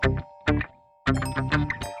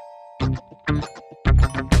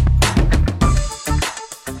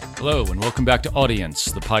Hello, and welcome back to Audience,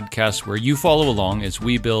 the podcast where you follow along as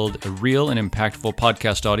we build a real and impactful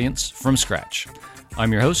podcast audience from scratch.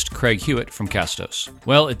 I'm your host, Craig Hewitt from Castos.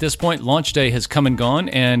 Well, at this point, launch day has come and gone,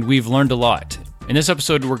 and we've learned a lot. In this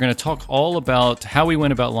episode, we're going to talk all about how we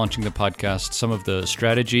went about launching the podcast, some of the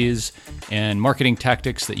strategies and marketing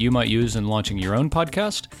tactics that you might use in launching your own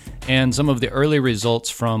podcast, and some of the early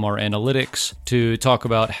results from our analytics to talk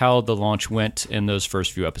about how the launch went in those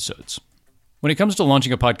first few episodes. When it comes to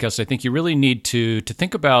launching a podcast, I think you really need to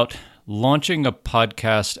think about launching a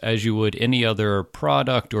podcast as you would any other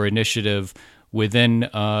product or initiative within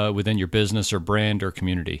your business or brand or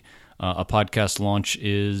community. A podcast launch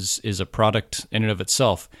is a product in and of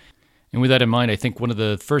itself. And with that in mind, I think one of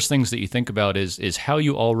the first things that you think about is how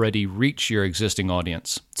you already reach your existing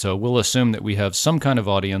audience. So we'll assume that we have some kind of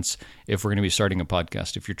audience if we're going to be starting a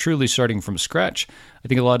podcast. If you're truly starting from scratch, I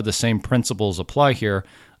think a lot of the same principles apply here,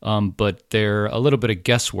 but they're a little bit of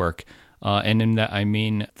guesswork. And in that, I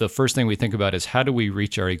mean, the first thing we think about is how do we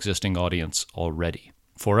reach our existing audience already?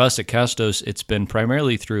 For us at Castos, it's been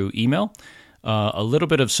primarily through email, a little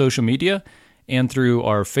bit of social media, and through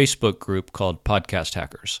our Facebook group called Podcast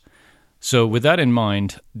Hackers. So with that in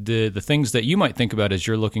mind, the things that you might think about as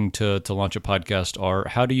you're looking to launch a podcast are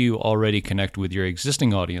how do you already connect with your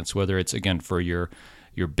existing audience, whether it's, again, for your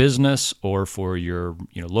business or for your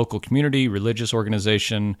local community, religious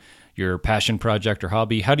organization, your passion project or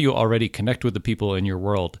hobby. How do you already connect with the people in your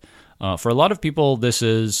world? For a lot of people, this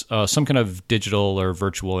is some kind of digital or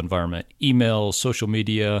virtual environment, email, social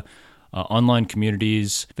media, online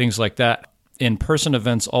communities, things like that. In-person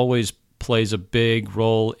events always plays a big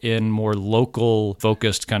role in more local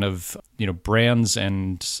focused kind of brands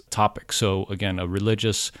and topics. So again, a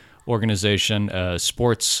religious organization, a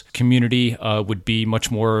sports community would be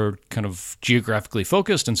much more kind of geographically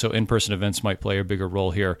focused, and so in-person events might play a bigger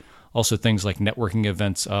role here. Also things like networking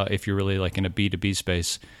events if you're really like in a B2B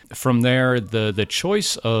space. From there, the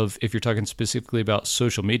choice of, if you're talking specifically about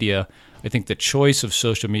social media, I think the choice of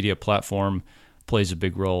social media platform plays a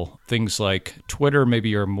big role. Things like Twitter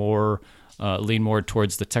maybe are more lean more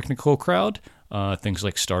towards the technical crowd, things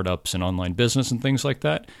like startups and online business and things like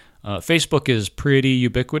that. Facebook is pretty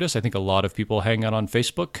ubiquitous. I think a lot of people hang out on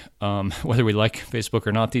Facebook, whether we like Facebook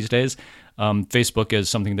or not these days. Facebook is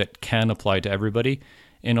something that can apply to everybody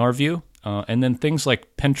in our view. And then things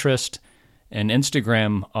like Pinterest and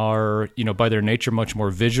Instagram are, by their nature, much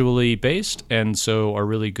more visually based, and so are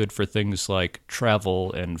really good for things like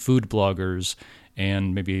travel and food bloggers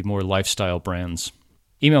and maybe more lifestyle brands.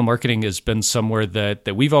 Email marketing has been somewhere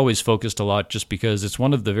that we've always focused a lot just because it's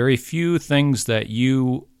one of the very few things that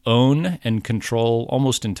you own and control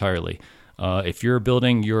almost entirely. If you're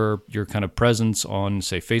building your kind of presence on,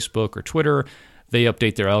 say, Facebook or Twitter, they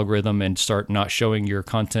update their algorithm and start not showing your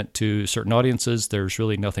content to certain audiences, there's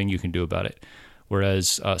really nothing you can do about it.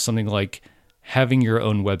 Whereas something like having your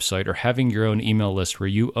own website or having your own email list where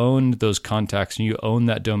you own those contacts and you own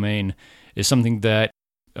that domain is something that,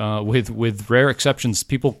 with rare exceptions,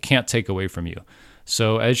 people can't take away from you.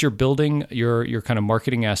 So as you're building your kind of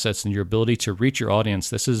marketing assets and your ability to reach your audience,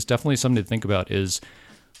 this is definitely something to think about is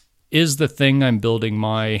the thing I'm building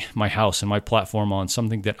my house and my platform on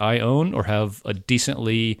something that I own or have a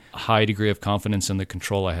decently high degree of confidence in the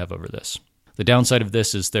control I have over this? The downside of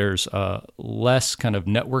this is there's less kind of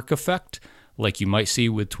network effect like you might see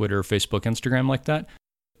with Twitter, Facebook, Instagram like that.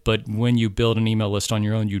 But when you build an email list on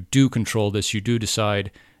your own, you do control this. You do decide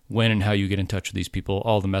when and how you get in touch with these people,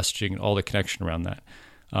 all the messaging, all the connection around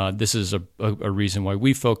that. This is a reason why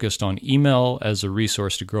we focused on email as a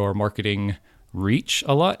resource to grow our marketing reach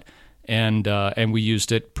a lot. And we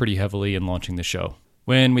used it pretty heavily in launching the show.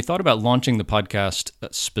 When we thought about launching the podcast,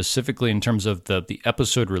 specifically in terms of the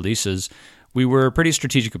episode releases, we were pretty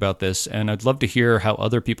strategic about this, and I'd love to hear how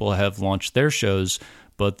other people have launched their shows.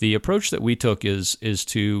 But the approach that we took is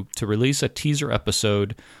to release a teaser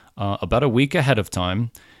episode about a week ahead of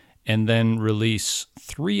time, and then release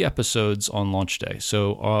 3 episodes on launch day.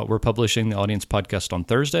 So we're publishing the Audience podcast on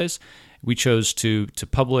Thursdays. We chose to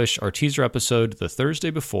publish our teaser episode the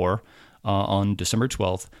Thursday before on December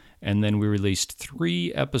 12th, and then we released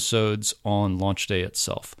 3 episodes on launch day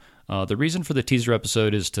itself. The reason for the teaser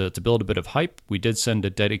episode is to build a bit of hype. We did send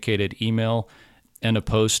a dedicated email and a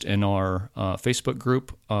post in our Facebook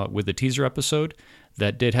group with the teaser episode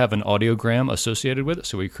that did have an audiogram associated with it.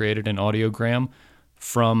 So we created an audiogram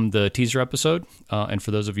from the teaser episode. And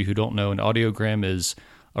for those of you who don't know, an audiogram is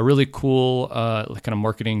a really cool kind of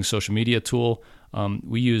marketing social media tool.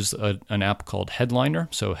 We use an app called Headliner,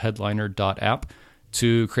 so headliner.app,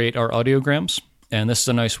 to create our audiograms. And this is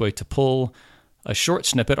a nice way to pull a short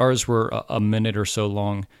snippet. Ours were a minute or so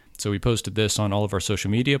long, So we posted this on all of our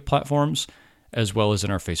social media platforms as well as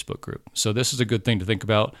in our Facebook group. So this is a good thing to think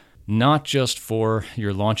about, not just for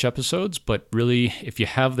your launch episodes, but really if you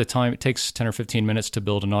have the time. It takes 10 or 15 minutes to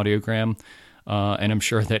build an audiogram, and I'm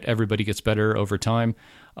sure that everybody gets better over time.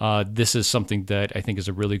 This is something that I think is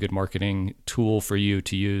a really good marketing tool for you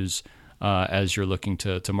to use as you're looking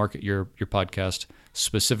to market your podcast,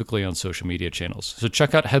 specifically on social media channels. So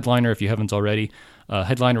check out Headliner if you haven't already.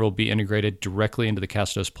 Headliner will be integrated directly into the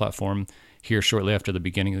Castos platform here shortly after the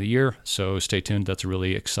beginning of the year. So stay tuned. That's a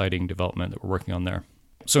really exciting development that we're working on there.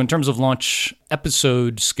 So in terms of launch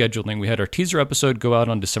episode scheduling, we had our teaser episode go out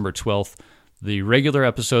on December 12th. The regular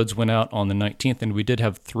episodes went out on the 19th, and we did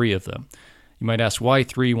have 3 of them. You might ask, why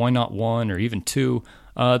 3? Why not 1 or even 2?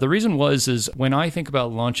 The reason is when I think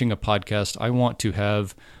about launching a podcast, I want to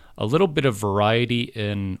have a little bit of variety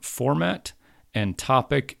in format and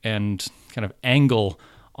topic and kind of angle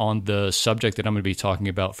on the subject that I'm going to be talking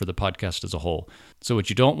about for the podcast as a whole. So what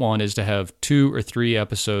you don't want is to have 2 or 3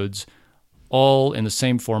 episodes all in the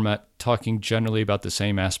same format, talking generally about the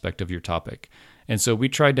same aspect of your topic. And so we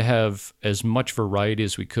tried to have as much variety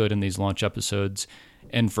as we could in these launch episodes.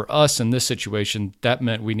 And for us in this situation, that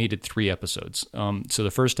meant we needed 3 episodes. So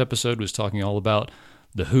the first episode was talking all about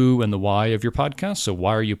the who and the why of your podcast. So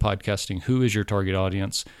why are you podcasting? Who is your target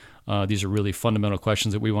audience? These are really fundamental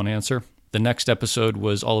questions that we want to answer. The next episode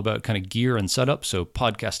was all about kind of gear and setup, so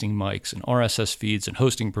podcasting mics and RSS feeds and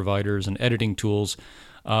hosting providers and editing tools.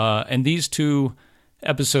 And these 2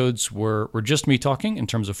 episodes were just me talking in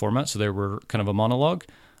terms of format, so they were kind of a monologue,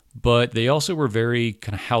 but they also were very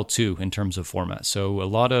kind of how-to in terms of format. So a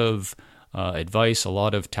lot of advice, a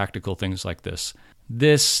lot of tactical things like this.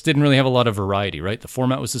 This didn't really have a lot of variety, right? The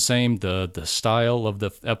format was the same, the style of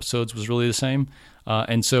the episodes was really the same.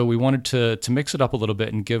 And so we wanted to mix it up a little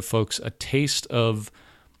bit and give folks a taste of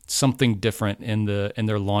something different in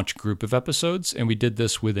their launch group of episodes. And we did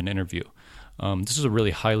this with an interview. This is a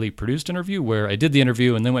really highly produced interview where I did the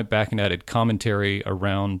interview and then went back and added commentary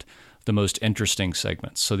around the most interesting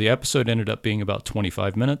segments. So the episode ended up being about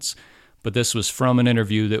 25 minutes, but this was from an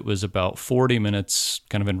interview that was about 40 minutes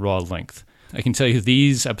kind of in raw length. I can tell you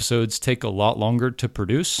these episodes take a lot longer to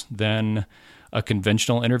produce than a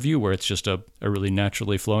conventional interview where it's just a really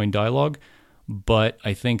naturally flowing dialogue. But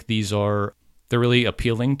I think they're really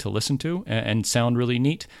appealing to listen to and sound really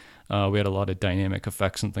neat. We had a lot of dynamic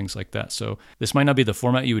effects and things like that. So this might not be the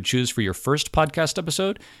format you would choose for your first podcast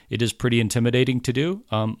episode. It is pretty intimidating to do,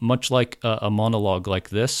 much like a monologue like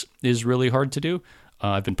this is really hard to do.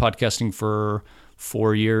 I've been podcasting for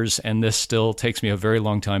 4 years, and this still takes me a very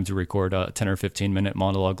long time to record a 10 or 15 minute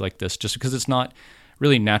monologue like this, just because it's not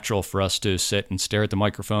really natural for us to sit and stare at the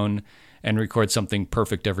microphone and record something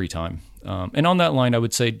perfect every time. And on that line, I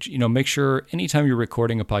would say, make sure anytime you're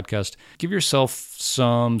recording a podcast, give yourself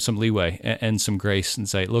some leeway and some grace and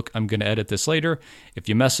say, look, I'm going to edit this later. If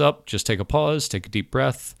you mess up, just take a pause, take a deep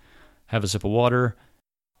breath, have a sip of water,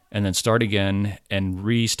 and then start again and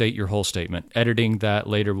restate your whole statement. Editing that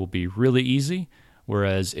later will be really easy.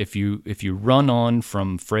 Whereas if you run on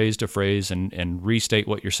from phrase to phrase and restate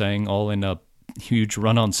what you're saying all in a huge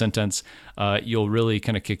run-on sentence, you'll really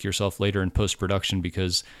kind of kick yourself later in post-production,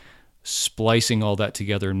 because splicing all that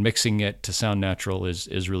together and mixing it to sound natural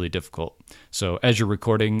is really difficult. So as you're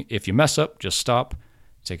recording, if you mess up, just stop,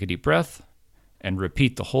 take a deep breath, and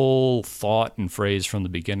repeat the whole thought and phrase from the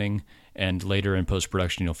beginning, and later in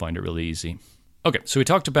post-production, you'll find it really easy. Okay, so we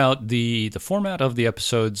talked about the format of the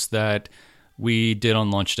episodes that we did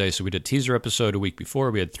on launch day. So we did a teaser episode a week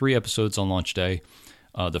before. We had 3 episodes on launch day.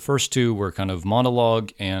 The first 2 were kind of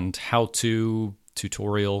monologue and how-to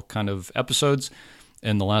tutorial kind of episodes.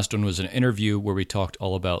 And the last one was an interview where we talked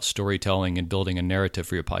all about storytelling and building a narrative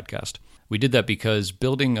for your podcast. We did that because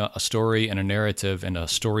building a story and a narrative and a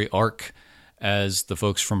story arc, as the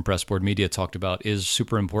folks from Pressboard Media talked about, is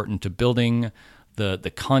super important to building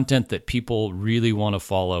the content that people really want to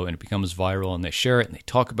follow, and it becomes viral, and they share it and they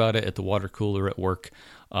talk about it at the water cooler at work.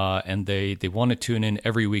 And they want to tune in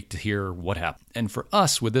every week to hear what happened. And for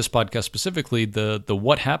us, with this podcast specifically, the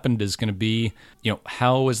what happened is going to be,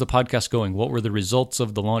 how is the podcast going? What were the results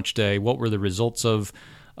of the launch day? What were the results of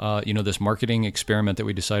this marketing experiment that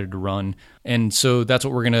we decided to run? And so that's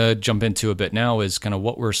what we're going to jump into a bit now, is kind of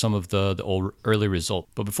what were some of the old early results.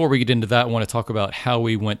 But before we get into that, I want to talk about how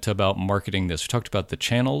we went about marketing this. We talked about the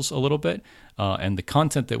channels a little bit and the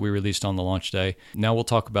content that we released on the launch day. Now we'll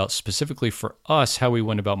talk about specifically for us how we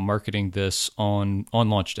went about marketing this on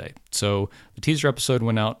launch day. So the teaser episode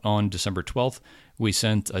went out on December 12th. We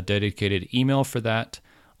sent a dedicated email for that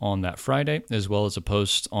on that Friday, as well as a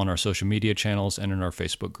post on our social media channels and in our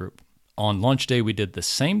Facebook group. On launch day, we did the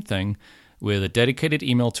same thing. with a dedicated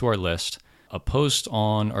email to our list, a post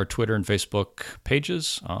on our Twitter and Facebook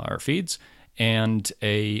pages, our feeds, and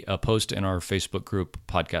a post in our Facebook group,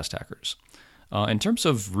 Podcast Hackers. In terms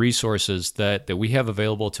of resources that we have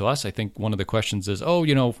available to us, I think one of the questions is,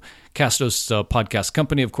 Castos podcast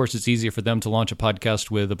company, of course, it's easier for them to launch a podcast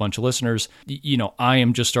with a bunch of listeners. I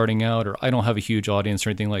am just starting out, or I don't have a huge audience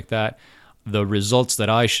or anything like that. The results that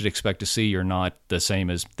I should expect to see are not the same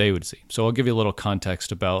as they would see. So I'll give you a little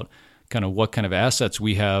context about kind of what kind of assets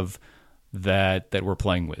we have that we're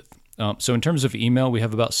playing with. So in terms of email, we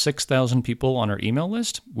have about 6,000 people on our email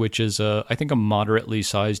list, which is, I think, a moderately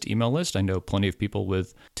sized email list. I know plenty of people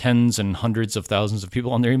with tens and hundreds of thousands of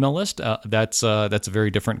people on their email list. That's a very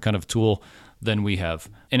different kind of tool than we have.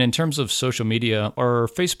 And in terms of social media, our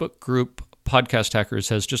Facebook group, Podcast Hackers,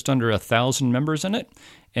 has just under 1,000 members in it.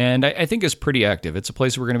 And I think is pretty active. It's a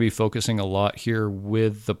place we're going to be focusing a lot here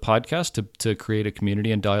with the podcast to create a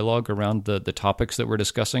community and dialogue around the topics that we're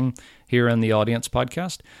discussing here in the Audience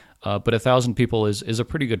podcast. But 1,000 people is a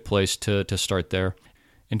pretty good place to start there.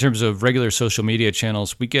 In terms of regular social media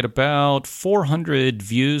channels, we get about 400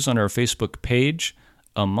 views on our Facebook page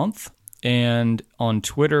a month. And on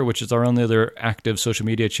Twitter, which is our only other active social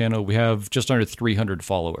media channel, we have just under 300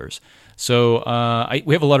 followers. So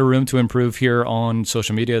we have a lot of room to improve here on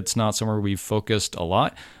social media. It's not somewhere we've focused a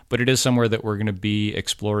lot, but it is somewhere that we're going to be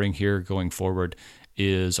exploring here going forward,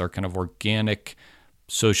 is our kind of organic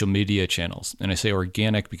social media channels. And I say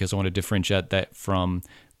organic because I want to differentiate that from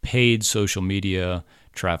paid social media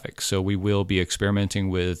traffic. So we will be experimenting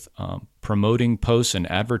with promoting posts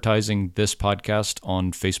and advertising this podcast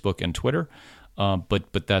on Facebook and Twitter,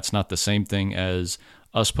 but that's not the same thing as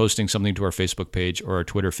us posting something to our Facebook page or our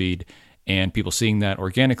Twitter feed and people seeing that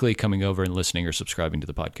organically, coming over and listening or subscribing to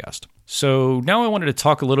the podcast. So now I wanted to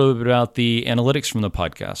talk a little bit about the analytics from the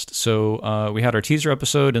podcast. So we had our teaser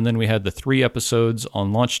episode, and then we had the 3 episodes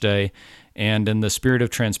on launch day. And in the spirit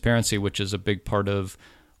of transparency, which is a big part of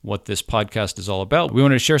what this podcast is all about, we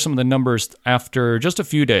wanted to share some of the numbers after just a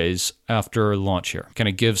few days after launch here. Kind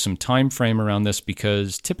of give some time frame around this,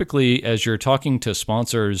 because typically as you're talking to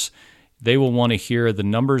sponsors, they will want to hear the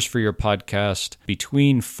numbers for your podcast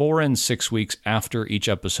between 4 and 6 weeks after each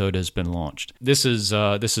episode has been launched. This is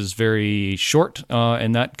very short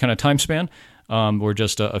in that kind of time span. We're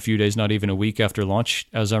just a few days, not even a week after launch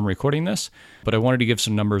as I'm recording this, but I wanted to give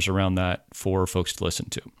some numbers around that for folks to listen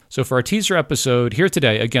to. So for our teaser episode here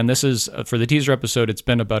today, again, this is for the teaser episode, it's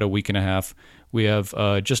been about a week and a half. We have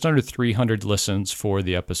just under 300 listens for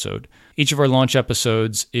the episode. Each of our launch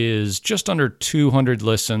episodes is just under 200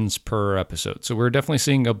 listens per episode. So we're definitely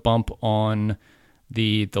seeing a bump on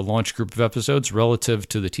the launch group of episodes relative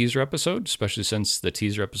to the teaser episode, especially since the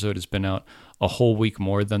teaser episode has been out a whole week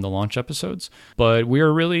more than the launch episodes. But we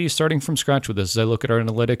are really starting from scratch with this. As I look at our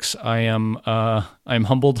analytics, I'm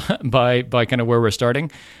humbled by kind of where we're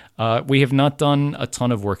starting. We have not done a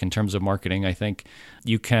ton of work in terms of marketing. I think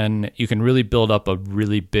you can really build up a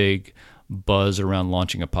really big buzz around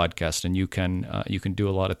launching a podcast, and you can do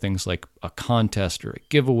a lot of things like a contest or a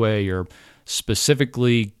giveaway, or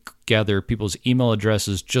specifically gather people's email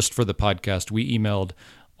addresses just for the podcast. We emailed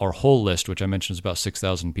our whole list, which I mentioned is about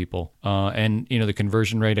 6,000 people. And the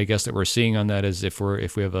conversion rate, I guess, that we're seeing on that is if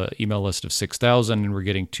we have an email list of 6,000 and we're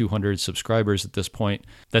getting 200 subscribers at this point,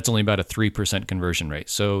 that's only about a 3% conversion rate.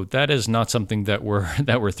 So that is not something that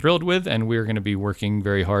we're thrilled with, and we're going to be working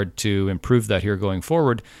very hard to improve that here going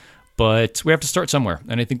forward. But we have to start somewhere.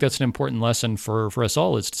 And I think that's an important lesson for us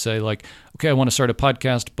all, is to say, like, okay, I want to start a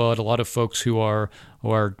podcast, but a lot of folks who are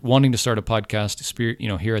wanting to start a podcast,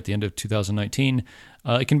 here at the end of 2019,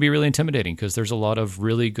 it can be really intimidating, because there's a lot of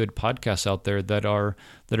really good podcasts out there that are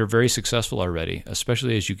very successful already,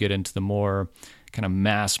 especially as you get into the more kind of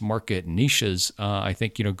mass market niches. I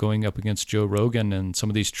think, going up against Joe Rogan and some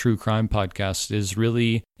of these true crime podcasts is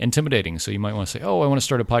really intimidating. So you might want to say, oh, I want to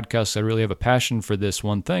start a podcast. I really have a passion for this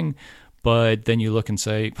one thing. But then you look and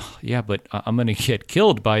say, yeah, but I'm going to get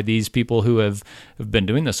killed by these people who have been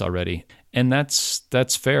doing this already. And that's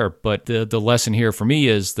fair. But the lesson here for me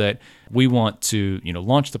is that we want to,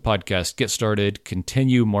 launch the podcast, get started,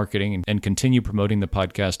 continue marketing, and continue promoting the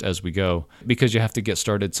podcast as we go, because you have to get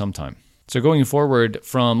started sometime. So going forward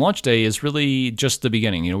from launch day is really just the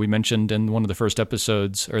beginning. We mentioned in one of the first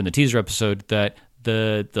episodes, or in the teaser episode, that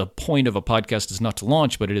the point of a podcast is not to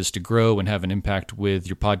launch, but it is to grow and have an impact with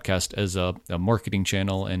your podcast as a marketing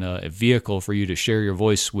channel and a vehicle for you to share your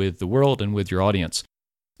voice with the world and with your audience.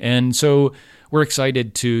 And so we're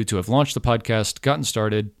excited to have launched the podcast, gotten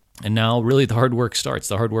started. And now really the hard work starts.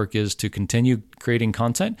 The hard work is to continue creating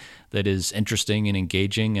content that is interesting and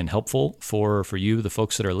engaging and helpful for you, the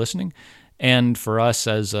folks that are listening. And for us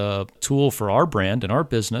as a tool for our brand and our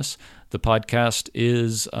business, the podcast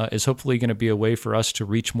is hopefully going to be a way for us to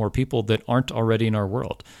reach more people that aren't already in our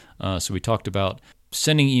world. So we talked about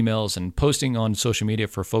sending emails and posting on social media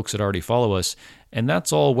for folks that already follow us. And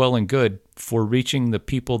that's all well and good for reaching the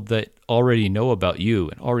people that already know about you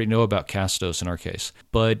and already know about Castos in our case.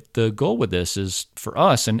 But the goal with this is for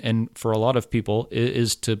us and for a lot of people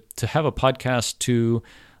is to have a podcast to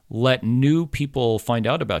let new people find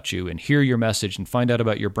out about you and hear your message and find out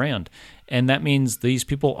about your brand. And that means these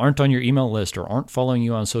people aren't on your email list or aren't following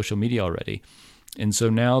you on social media already. And so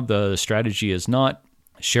now the strategy is not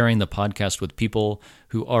sharing the podcast with people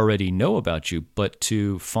who already know about you, but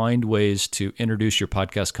to find ways to introduce your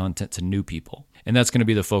podcast content to new people. And that's going to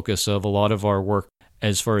be the focus of a lot of our work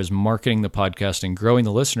as far as marketing the podcast and growing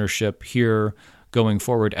the listenership here going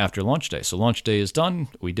forward after launch day. So launch day is done.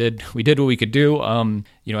 We did what we could do.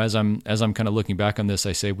 As I'm kind of looking back on this,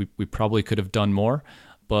 I say we probably could have done more.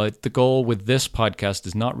 But the goal with this podcast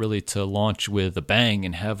is not really to launch with a bang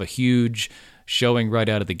and have a huge showing right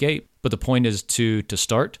out of the gate. But the point is to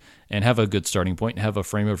start and have a good starting point and have a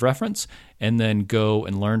frame of reference, and then go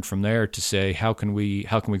and learn from there to say, how can we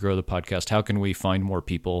grow the podcast? How can we find more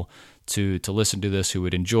people to listen to this who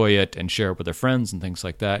would enjoy it and share it with their friends and things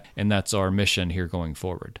like that? And that's our mission here going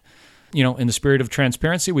forward. In the spirit of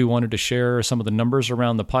transparency, we wanted to share some of the numbers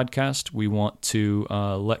around the podcast. We want to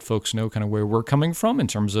let folks know kind of where we're coming from in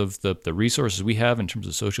terms of the resources we have in terms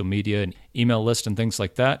of social media and email list and things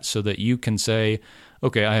like that, so that you can say,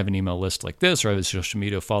 okay, I have an email list like this, or I have a social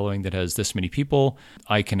media following that has this many people.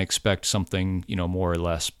 I can expect something, more or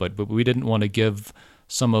less. But we didn't want to give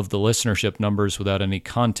some of the listenership numbers without any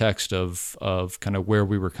context of kind of where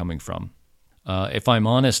we were coming from. If I'm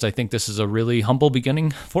honest, I think this is a really humble beginning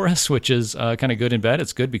for us, which is kind of good and bad.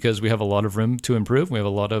 It's good because we have a lot of room to improve. We have a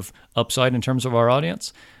lot of upside in terms of our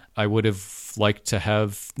audience. I would have liked to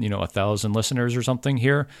have, 1,000 listeners or something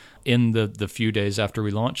here in the few days after we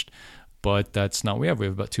launched, but that's not what we have. We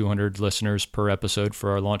have about 200 listeners per episode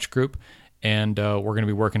for our launch group, and we're going to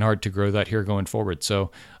be working hard to grow that here going forward.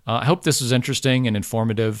 So I hope this is interesting and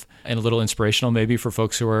informative and a little inspirational maybe for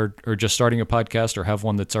folks who are just starting a podcast or have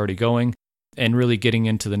one that's already going. And really getting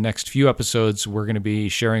into the next few episodes, we're going to be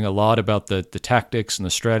sharing a lot about the tactics and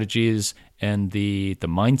the strategies and the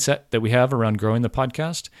mindset that we have around growing the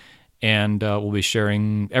podcast. And we'll be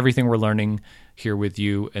sharing everything we're learning here with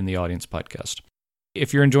you in the Audience Podcast.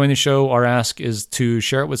 If you're enjoying the show, our ask is to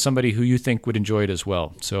share it with somebody who you think would enjoy it as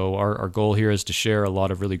well. So our goal here is to share a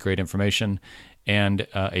lot of really great information. And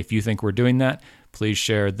if you think we're doing that, please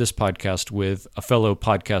share this podcast with a fellow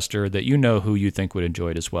podcaster that you know who you think would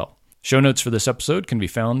enjoy it as well. Show notes for this episode can be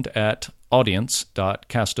found at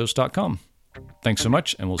audience.castos.com. Thanks so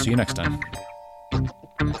much, and we'll see you next time.